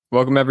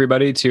Welcome,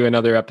 everybody, to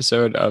another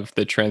episode of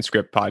the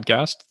Transcript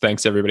podcast.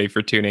 Thanks, everybody,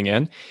 for tuning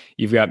in.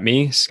 You've got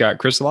me, Scott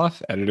Krisloff,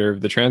 editor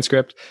of the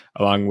Transcript,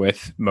 along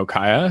with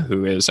Mokaya,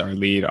 who is our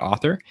lead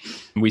author.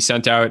 We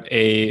sent out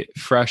a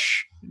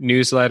fresh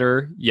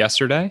newsletter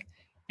yesterday,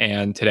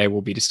 and today we'll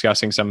be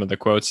discussing some of the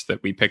quotes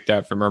that we picked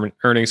out from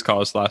earnings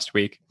calls last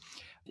week.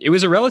 It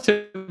was a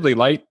relatively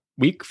light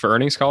week for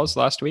earnings calls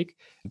last week,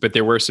 but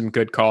there were some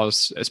good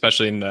calls,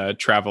 especially in the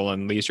travel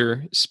and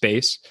leisure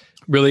space.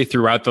 Really,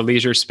 throughout the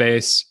leisure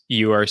space,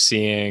 you are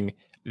seeing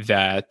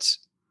that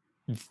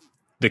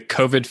the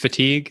COVID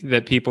fatigue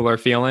that people are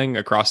feeling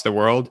across the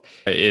world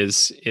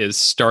is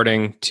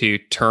starting to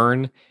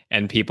turn,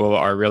 and people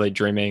are really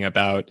dreaming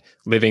about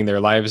living their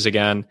lives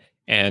again.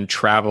 And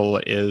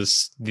travel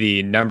is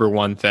the number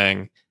one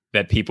thing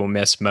that people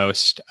miss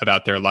most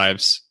about their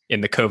lives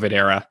in the COVID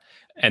era.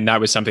 And that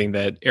was something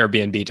that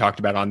Airbnb talked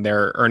about on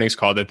their earnings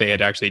call, that they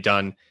had actually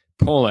done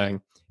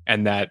polling,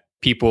 and that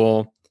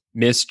people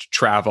missed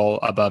travel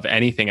above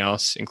anything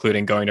else,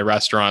 including going to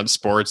restaurants,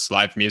 sports,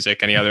 live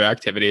music, any other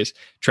activities.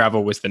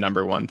 Travel was the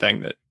number one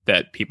thing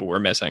that people were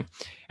missing.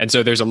 And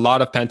so there's a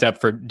lot of pent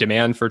up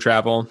demand for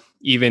travel.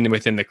 Even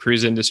within the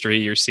cruise industry,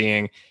 you're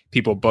seeing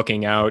people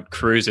booking out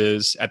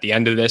cruises at the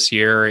end of this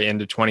year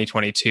into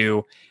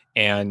 2022.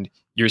 And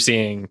you're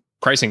seeing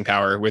pricing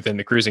power within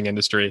the cruising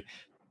industry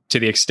to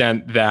the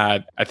extent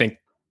that I think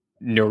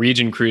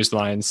Norwegian Cruise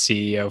Line's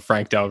CEO,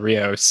 Frank Del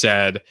Rio,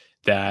 said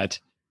that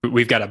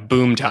we've got a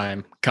boom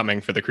time coming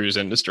for the cruise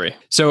industry.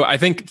 So I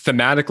think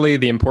thematically,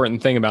 the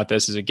important thing about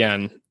this is,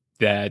 again,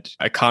 that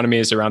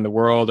economies around the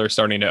world are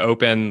starting to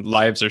open,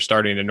 lives are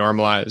starting to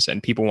normalize,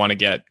 and people want to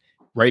get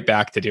right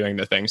back to doing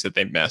the things that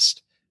they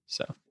missed.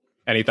 So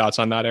any thoughts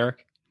on that,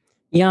 Eric?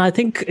 Yeah, I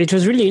think it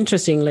was really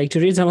interesting, to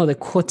read some of the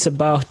quotes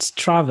about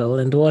travel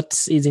and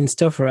what is in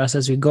store for us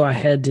as we go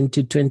ahead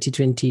into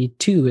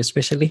 2022,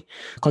 especially.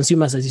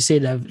 Consumers, as you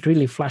said, have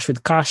really flushed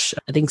with cash.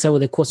 I think some of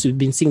the quotes we've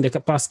been seeing the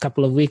past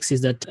couple of weeks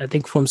is that, I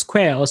think from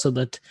Square also,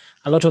 that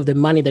a lot of the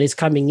money that is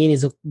coming in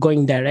is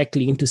going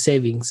directly into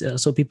savings.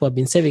 So people have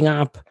been saving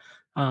up,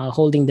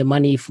 holding the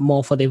money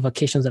more for the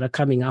vacations that are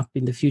coming up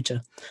in the future.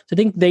 So I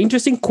think the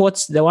interesting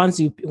quotes,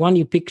 one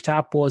you picked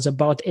up was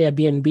about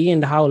Airbnb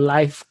and how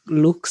life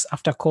looks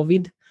after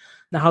COVID,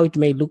 and how it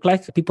may look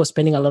like people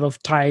spending a lot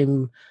of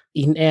time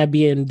in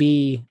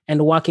Airbnb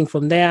and working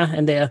from there,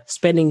 and they're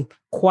spending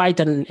quite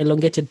an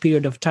elongated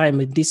period of time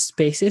in these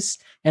spaces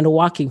and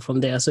working from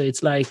there. So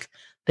it's like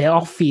their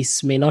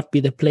office may not be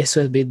the place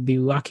where they'd be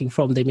working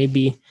from. They may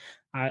be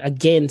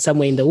again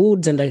somewhere in the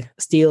woods, and they're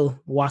still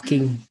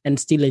working and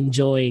still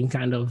enjoying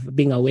kind of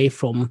being away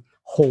from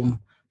home.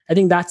 I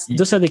think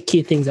those are the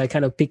key things I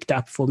kind of picked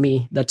up for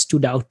me that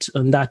stood out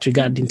on that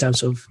regard in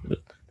terms of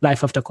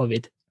life after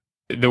COVID.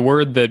 The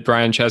word that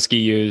Brian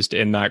Chesky used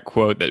in that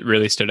quote that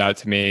really stood out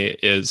to me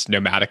is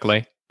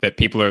nomadically, that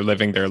people are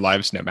living their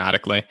lives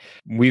nomadically.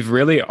 We've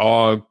really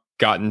all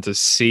gotten to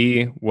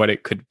see what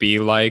it could be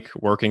like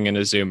working in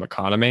a Zoom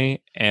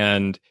economy,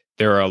 and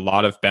there are a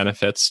lot of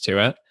benefits to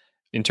it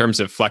in terms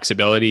of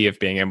flexibility of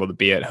being able to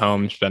be at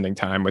home, spending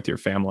time with your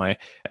family,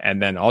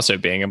 and then also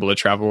being able to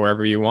travel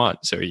wherever you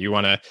want. So you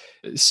want to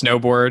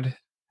snowboard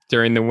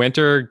during the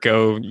winter,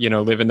 go,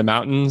 live in the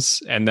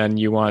mountains, and then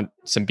you want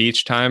some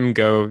beach time,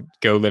 go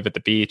live at the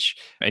beach.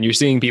 And you're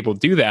seeing people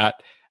do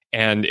that.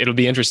 And it'll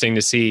be interesting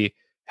to see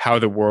how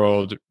the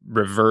world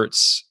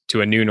reverts to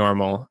a new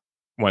normal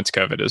once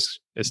COVID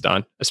is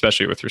done,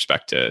 especially with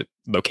respect to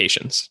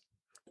locations.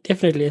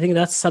 Definitely. I think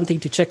that's something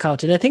to check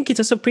out. And I think it's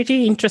also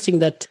pretty interesting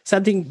that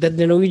something that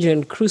the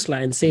Norwegian Cruise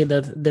Line say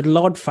that the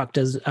load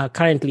factors are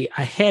currently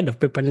ahead of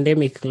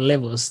pre-pandemic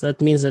levels. That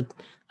means that,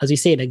 as you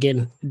said,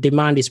 again,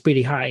 demand is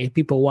pretty high.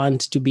 People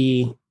want to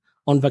be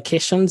on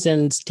vacations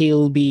and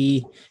still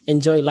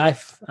enjoy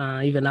life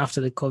even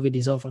after the COVID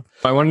is over.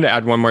 I wanted to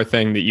add one more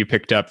thing that you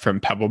picked up from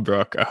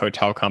Pebblebrook, a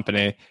hotel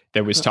company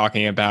that was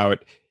talking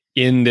about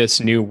in this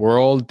new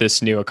world,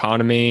 this new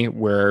economy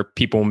where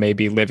people may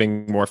be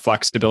living more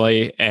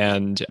flexibly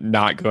and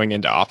not going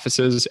into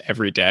offices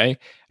every day,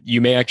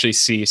 you may actually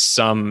see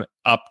some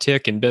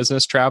uptick in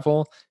business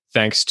travel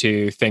thanks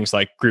to things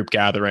like group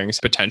gatherings,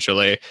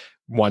 potentially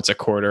once a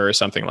quarter or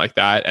something like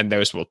that. And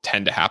those will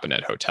tend to happen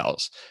at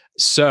hotels.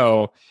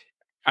 So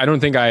I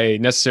don't think I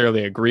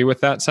necessarily agree with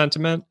that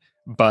sentiment,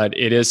 but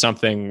it is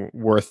something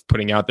worth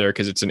putting out there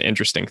because it's an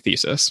interesting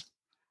thesis.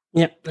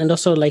 Yeah, and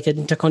also like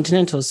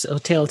Intercontinental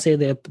Hotel say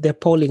their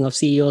polling of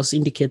CEOs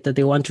indicate that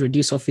they want to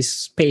reduce office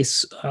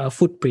space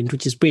footprint,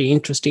 which is pretty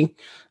interesting.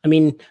 I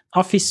mean,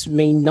 office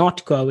may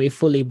not go away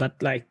fully, but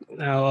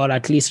or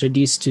at least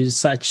reduce to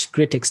such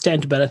great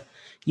extent. But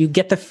you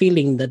get the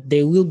feeling that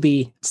there will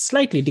be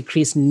slightly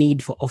decreased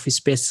need for office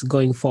space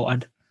going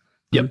forward.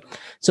 Yep.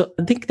 So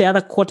I think the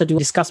other quote that we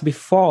discussed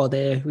before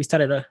we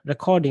started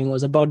recording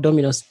was about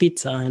Domino's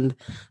Pizza and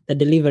the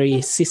delivery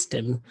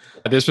system.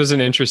 This was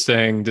an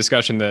interesting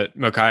discussion that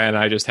Mokaya and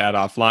I just had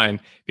offline,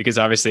 because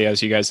obviously,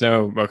 as you guys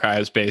know,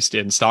 Mokaya is based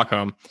in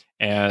Stockholm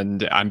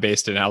and I'm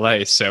based in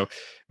LA. So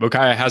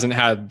Mokaya hasn't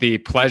had the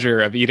pleasure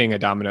of eating a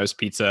Domino's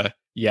Pizza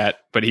yet,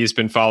 but he's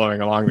been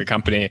following along the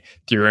company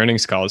through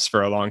earnings calls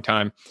for a long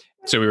time.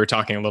 So we were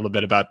talking a little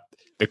bit about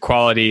the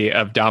quality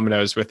of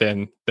Domino's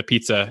within the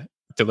pizza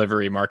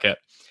delivery market.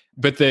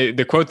 But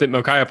the quote that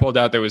Mokaya pulled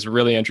out that was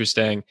really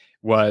interesting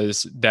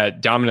was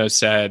that Domino's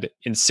said,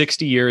 in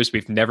 60 years,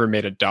 we've never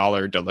made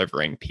 $1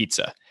 delivering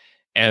pizza.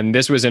 And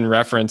this was in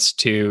reference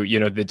to,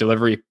 the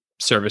delivery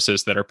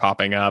services that are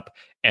popping up,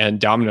 and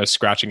Domino's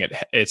scratching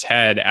its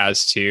head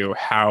as to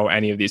how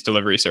any of these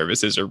delivery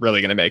services are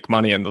really going to make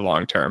money in the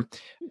long term.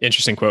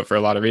 Interesting quote for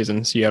a lot of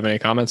reasons. Do you have any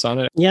comments on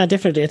it? Yeah,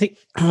 definitely. I think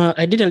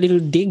I did a little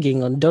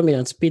digging on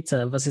Domino's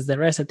pizza versus the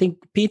rest. I think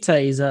pizza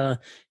is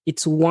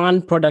it's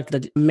one product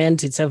that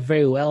lends itself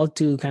very well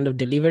to kind of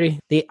delivery.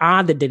 They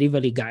are the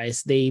delivery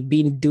guys. They've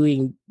been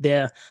doing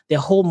their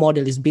whole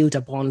model is built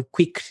upon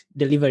quick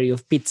delivery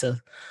of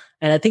pizza.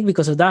 And I think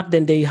because of that,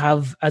 then they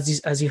have,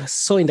 as you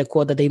saw in the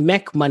quote, that they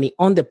make money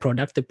on the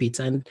product, the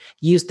pizza, and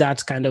use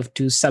that kind of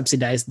to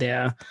subsidize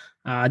their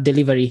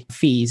delivery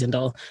fees and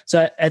all.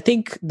 So I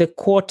think the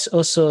quote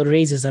also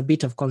raises a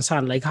bit of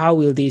concern, like how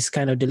will these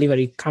kind of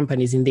delivery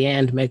companies in the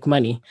end make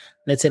money?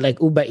 Let's say like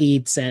Uber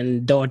Eats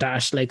and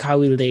DoorDash, like how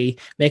will they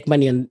make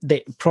money on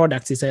the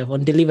products itself,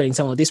 on delivering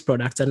some of these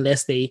products,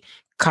 unless they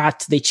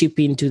chip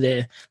into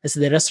the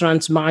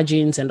restaurant's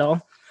margins and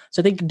all.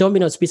 So I think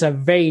Domino's Pizza are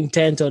very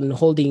intent on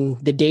holding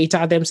the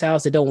data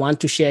themselves. They don't want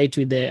to share it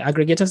with the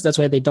aggregators. That's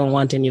why they don't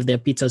want any of their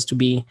pizzas to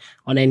be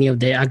on any of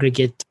the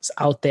aggregators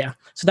out there.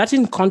 So that's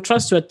in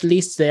contrast to at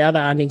least the other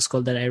earnings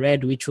call that I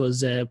read, which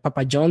was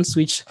Papa John's,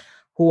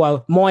 who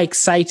are more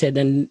excited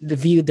and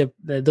view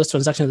those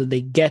transactions that they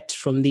get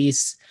from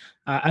these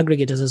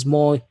aggregators as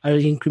more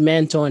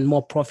incremental and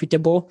more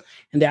profitable.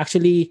 And they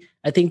actually,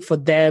 I think for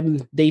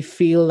them, they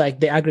feel like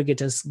the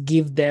aggregators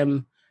give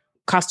them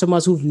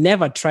customers who've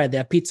never tried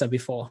their pizza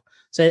before.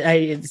 So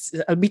it's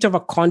a bit of a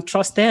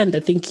contrast there. And I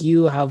think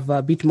you have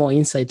a bit more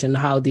insight on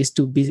how these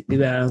two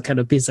kind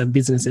of pizza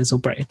businesses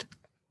operate.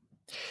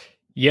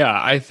 Yeah,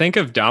 I think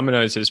of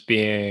Domino's as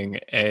being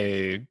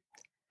they've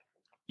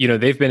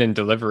been in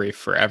delivery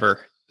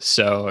forever.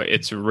 So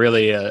it's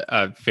really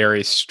a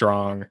very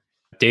strong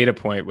data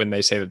point when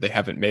they say that they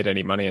haven't made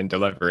any money in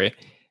delivery.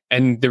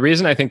 And the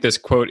reason I think this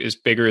quote is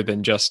bigger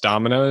than just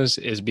Domino's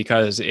is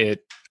because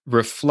it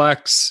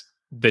reflects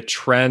the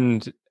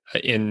trend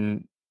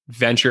in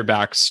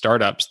venture-backed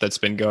startups that's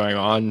been going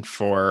on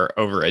for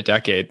over a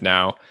decade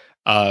now,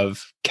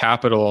 of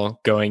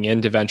capital going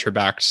into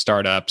venture-backed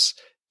startups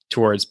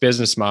towards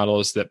business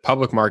models that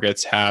public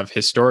markets have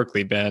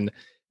historically been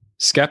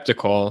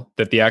skeptical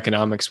that the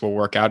economics will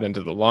work out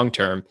into the long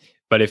term.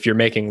 But if you're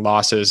making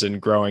losses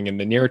and growing in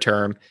the near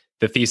term,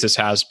 the thesis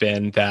has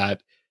been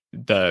that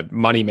the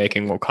money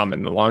making will come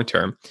in the long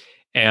term.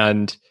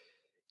 And,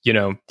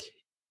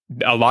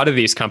 a lot of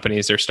these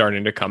companies are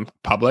starting to come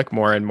public.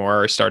 More and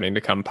more are starting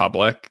to come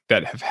public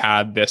that have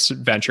had this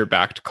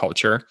venture-backed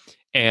culture.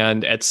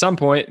 And at some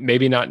point,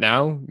 maybe not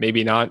now,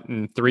 maybe not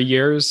in 3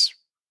 years,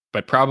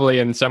 but probably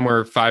in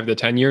somewhere 5 to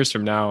 10 years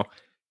from now,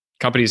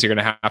 companies are going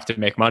to have to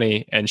make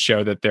money and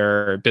show that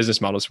their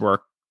business models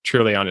work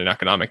truly on an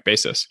economic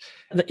basis.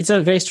 It's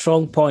a very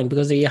strong point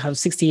because they have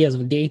 60 years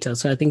of data.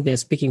 So I think they're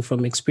speaking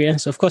from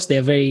experience. Of course,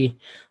 they're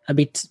a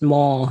bit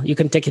more, you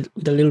can take it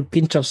with a little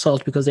pinch of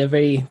salt because they're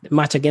very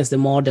much against the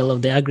model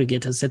of the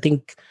aggregators. I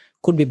think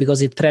could be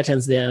because it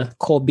threatens their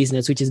core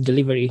business, which is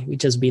delivery,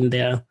 which has been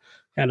their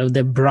kind of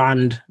the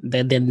brand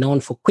that they're known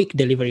for, quick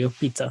delivery of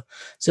pizza.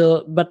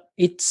 So, but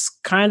it's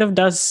kind of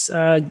does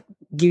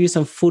give you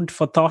some food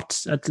for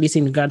thought, at least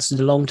in regards to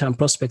the long-term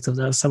prospects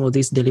of some of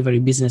these delivery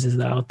businesses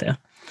that are out there.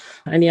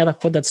 Any other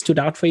quote that stood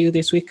out for you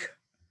this week?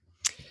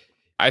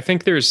 I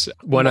think there's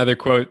one other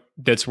quote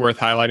that's worth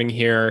highlighting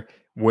here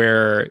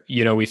where,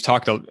 we've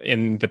talked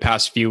in the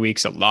past few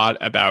weeks a lot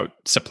about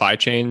supply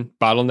chain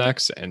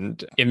bottlenecks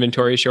and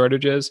inventory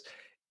shortages.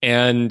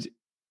 And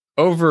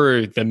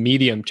over the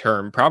medium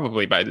term,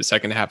 probably by the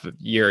second half of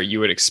the year, you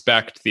would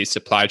expect these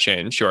supply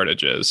chain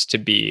shortages to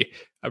be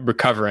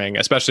recovering,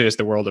 especially as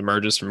the world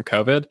emerges from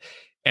COVID.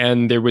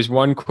 And there was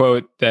one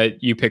quote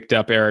that you picked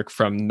up, Eric,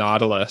 from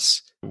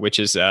Nautilus, which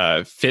is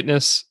a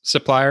fitness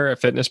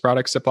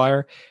product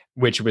supplier,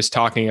 which was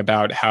talking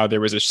about how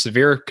there was a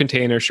severe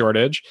container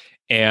shortage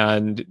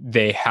and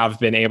they have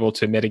been able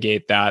to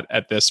mitigate that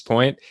at this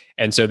point.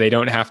 And so they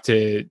don't have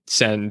to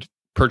send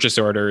purchase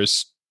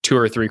orders 2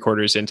 or 3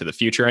 quarters into the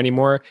future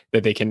anymore,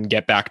 that they can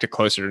get back to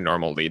closer to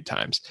normal lead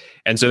times.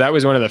 And so that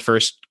was one of the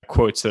first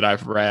quotes that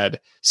I've read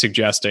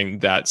suggesting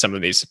that some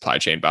of these supply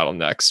chain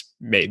bottlenecks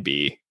may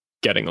be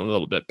getting a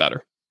little bit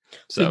better.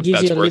 So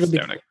that's worth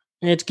noting.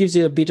 It gives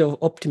you a bit of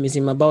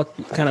optimism about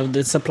kind of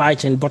the supply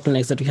chain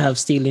bottlenecks that we have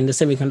still in the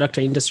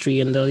semiconductor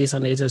industry and all these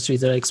other industries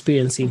that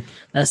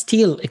are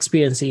still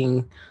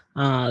experiencing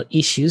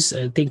issues.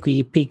 I think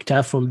we picked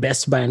up from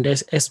Best Buy and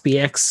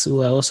SPX,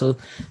 who are also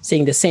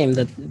saying the same,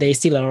 that they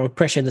still are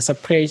pressure in the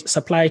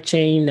supply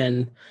chain.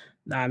 And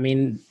I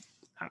mean,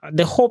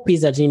 the hope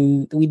is that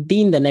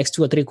within the next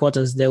 2 or 3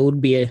 quarters, there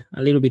would be a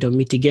little bit of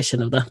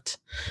mitigation of that.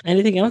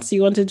 Anything else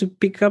you wanted to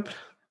pick up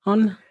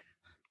on?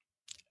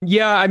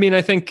 Yeah, I mean,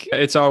 I think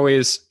it's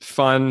always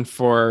fun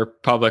for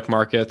public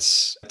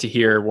markets to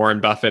hear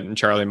Warren Buffett and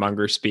Charlie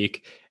Munger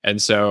speak.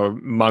 And so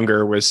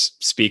Munger was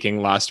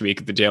speaking last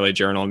week at the Daily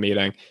Journal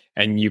meeting,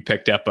 and you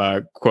picked up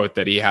a quote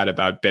that he had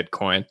about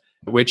Bitcoin,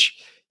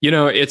 which,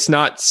 it's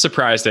not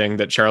surprising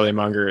that Charlie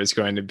Munger is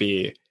going to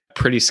be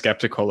pretty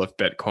skeptical of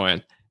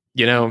Bitcoin.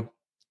 You know,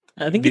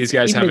 I think these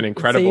guys have an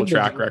incredible it's the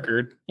track image.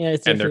 record, Yeah,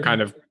 it's and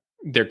definitely.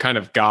 they're kind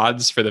of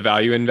gods for the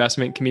value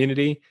investment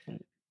community.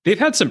 They've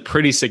had some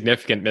pretty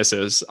significant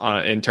misses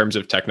in terms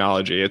of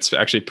technology. It's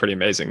actually pretty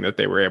amazing that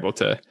they were able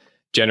to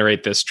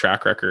generate this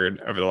track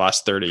record over the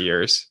last 30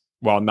 years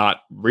while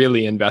not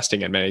really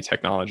investing in many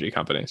technology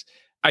companies.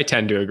 I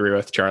tend to agree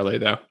with Charlie,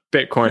 though.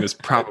 Bitcoin is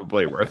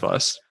probably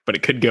worthless, but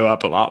it could go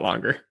up a lot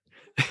longer.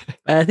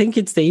 I think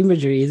it's the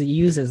imagery it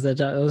uses that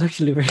was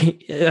actually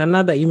very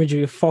another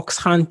imagery of fox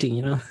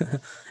hunting.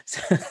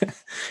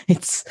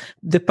 It's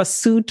the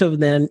pursuit of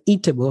the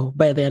uneatable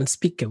by the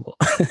unspeakable.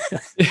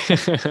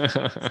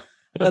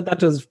 That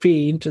was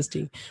pretty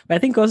interesting. But I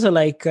think also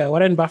like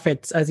Warren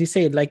Buffett, as you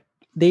said, like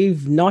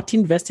they've not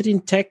invested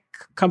in tech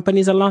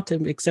companies a lot,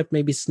 except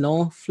maybe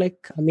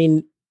Snowflake. I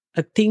mean,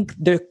 I think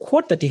the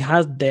quote that he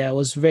had there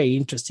was very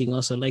interesting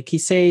also. Like he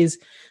says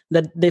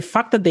that the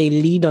fact that they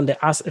lead on the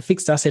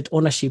fixed asset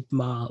ownership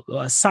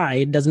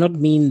side does not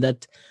mean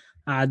that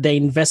their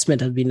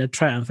investment has been a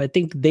triumph. I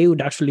think they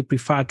would actually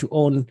prefer to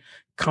own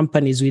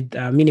companies with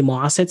minimal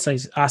assets, like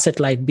asset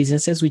light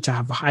businesses, which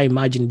have high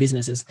margin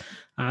businesses.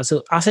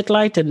 So asset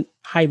light and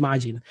high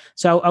margin.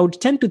 So I would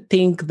tend to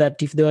think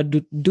that if they were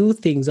to do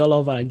things all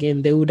over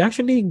again, they would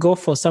actually go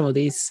for some of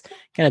these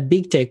kind of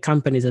big tech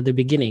companies at the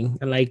beginning.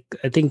 Like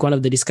I think one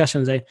of the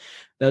discussions that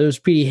was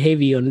pretty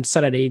heavy on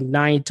Saturday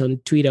night on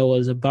Twitter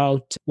was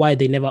about why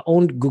they never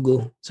owned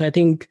Google. So I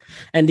think,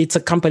 and it's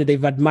a company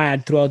they've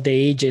admired throughout the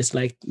ages,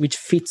 like which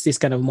fits this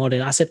kind of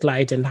model, asset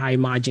light and high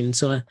margin.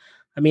 So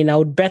I mean, I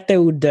would bet they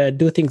would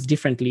do things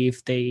differently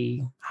if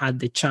they had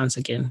the chance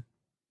again.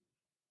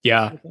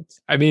 Yeah.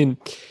 I mean,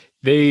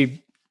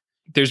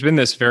 there's been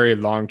this very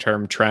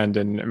long-term trend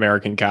in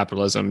American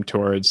capitalism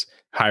towards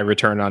high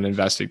return on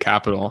invested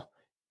capital.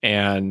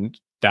 And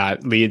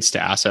that leads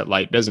to asset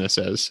light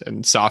businesses.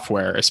 And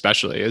software,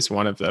 especially, is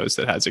one of those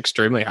that has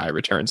extremely high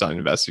returns on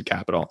invested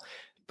capital.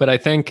 But I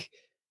think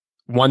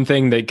one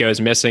thing that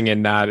goes missing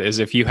in that is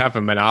if you have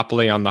a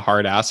monopoly on the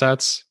hard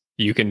assets,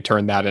 you can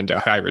turn that into a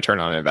high return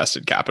on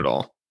invested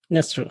capital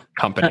That's true.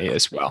 company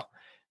as well.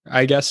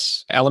 I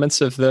guess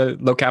elements of the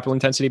low capital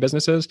intensity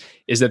businesses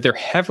is that they're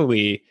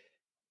heavily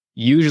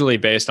usually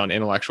based on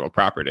intellectual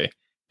property.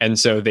 And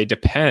so they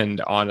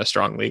depend on a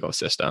strong legal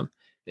system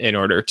in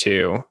order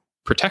to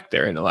protect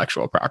their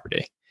intellectual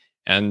property.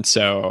 And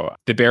so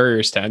the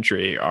barriers to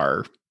entry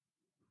are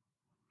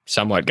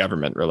somewhat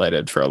government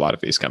related for a lot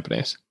of these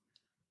companies.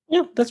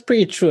 Yeah, that's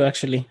pretty true,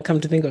 actually, come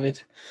to think of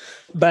it.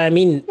 But I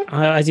mean,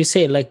 as you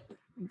say, like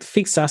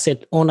fixed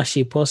asset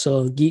ownership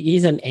also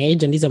is an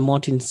edge and is a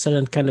moat in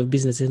certain kind of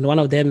businesses. And one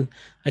of them,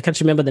 I can't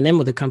remember the name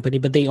of the company,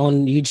 but they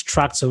own huge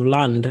tracts of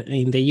land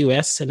in the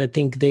US. And I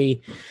think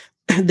they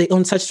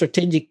own such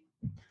strategic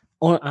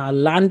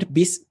land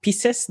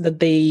pieces that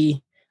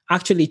they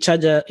actually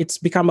charge it's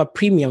become a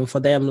premium for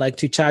them, like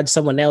to charge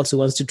someone else who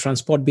wants to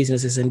transport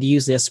businesses and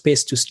use their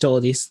space to store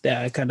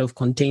their kind of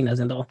containers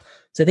and all.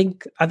 So I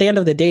think at the end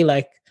of the day,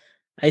 like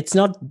it's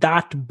not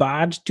that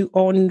bad to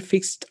own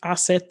fixed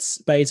assets,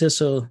 but it's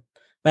also,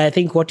 but I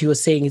think what you were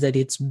saying is that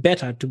it's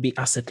better to be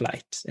asset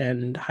light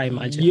and high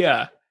margin.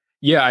 Yeah.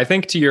 Yeah, I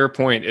think to your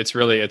point,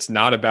 it's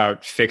not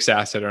about fixed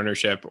asset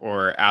ownership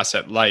or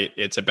asset light.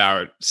 It's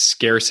about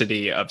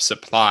scarcity of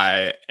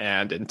supply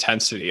and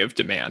intensity of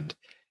demand.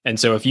 And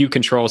so if you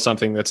control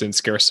something that's in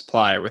scarce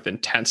supply with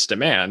intense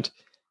demand,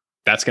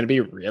 that's going to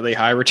be really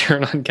high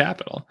return on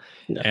capital.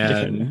 Yeah, And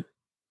definitely.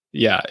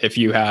 yeah, if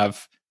you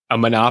have a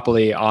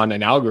monopoly on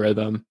an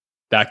algorithm,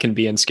 that can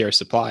be in scarce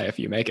supply if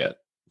you make it.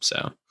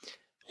 So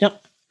Yeah. I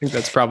think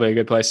that's probably a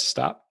good place to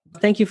stop.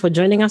 Thank you for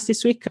joining us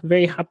this week.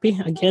 Very happy.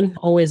 Again,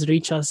 always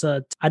reach us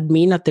at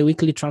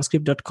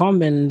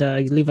admin@theweeklytranscript.com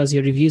and leave us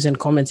your reviews and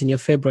comments in your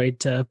favorite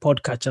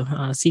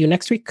podcatcher. See you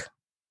next week.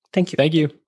 Thank you. Thank you.